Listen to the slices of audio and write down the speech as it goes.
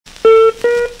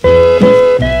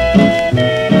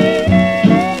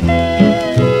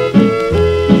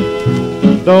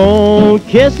don't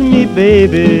kiss me,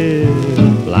 baby,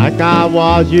 like I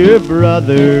was your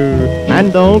brother,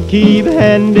 and don't keep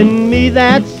handing me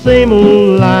that same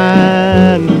old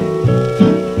line.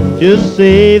 Just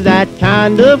save that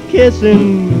kind of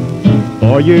kissing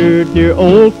for your dear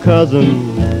old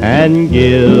cousin, and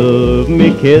give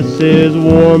me kisses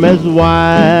warm as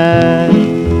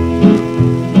wine.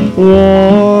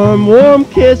 Warm, warm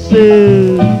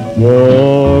kisses,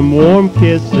 warm, warm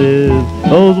kisses.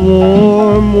 Those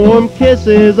warm, warm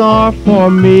kisses are for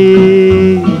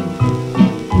me.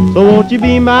 So won't you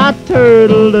be my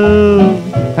turtle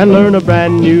dove and learn a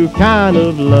brand new kind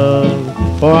of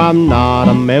love? For I'm not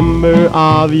a member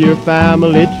of your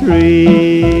family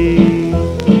tree.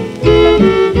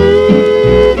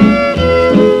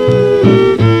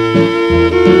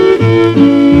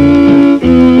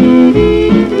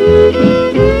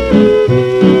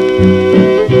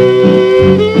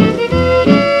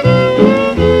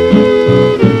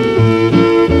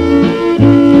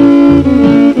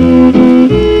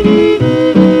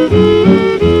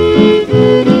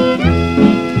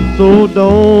 So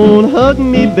don't hug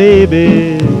me,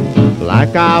 baby,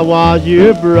 like I was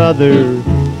your brother.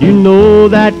 You know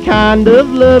that kind of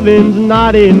loving's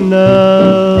not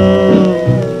enough.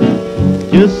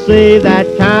 Just say that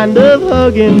kind of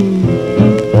hugging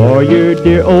for your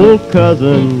dear old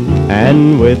cousin,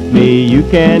 and with me you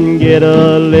can get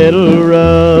a little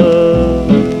rough.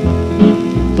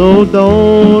 So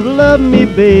don't love me,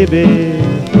 baby,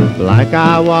 like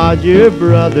I was your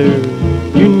brother.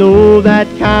 You know that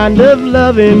kind of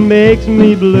loving makes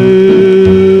me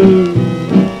blue.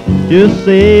 Just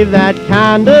save that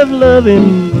kind of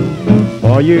loving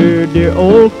for your dear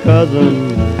old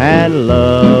cousin, and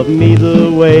love me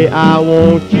the way I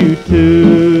want you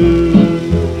to.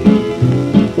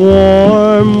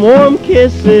 Warm, warm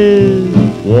kisses,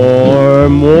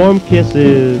 warm, warm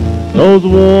kisses. Those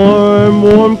warm,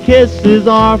 warm kisses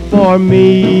are for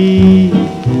me.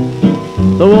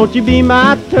 So won't you be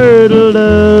my turtle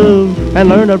dove and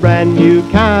learn a brand new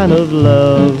kind of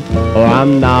love? For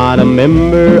I'm not a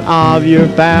member of your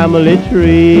family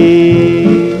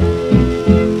tree.